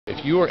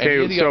If you or any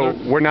Okay, of the so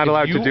other, we're not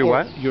allowed to do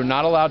what? You're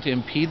not allowed to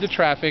impede the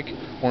traffic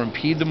or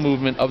impede the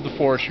movement of the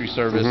Forestry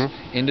Service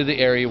into the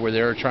area where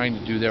they're trying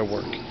to do their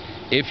work.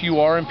 If you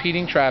are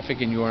impeding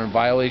traffic and you are in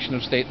violation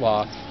of state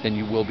law, then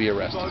you will be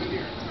arrested.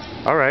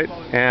 All right,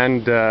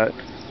 and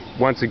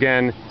once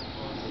again,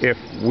 if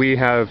we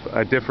have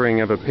a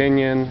differing of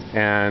opinion,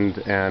 and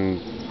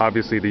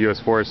obviously the U.S.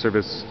 Forest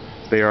Service,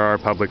 they are our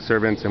public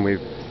servants, and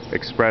we've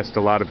expressed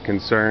a lot of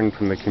concern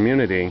from the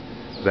community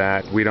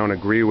that we don't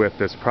agree with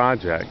this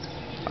project,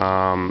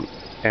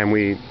 and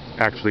we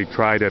actually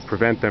try to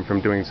prevent them from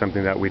doing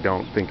something that we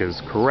don't think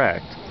is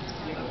correct.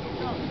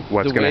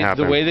 What's going to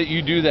happen? The way that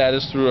you do that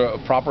is through a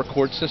proper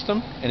court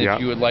system, and Yeah.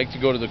 if you would like to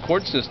go to the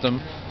court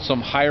system,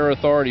 some higher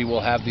authority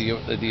will have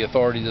the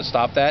authority to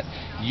stop that.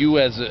 You,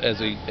 as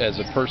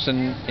a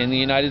person in the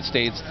United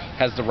States,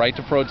 has the right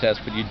to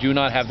protest, but you do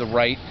not have the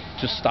right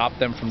to stop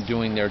them from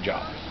doing their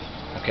job.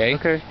 Okay?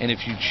 Okay. And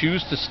if you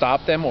choose to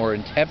stop them or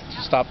attempt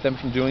to stop them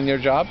from doing their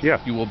job, Yeah.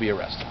 you will be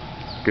arrested.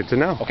 Good to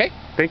know. Okay?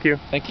 Thank you.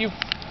 Thank you.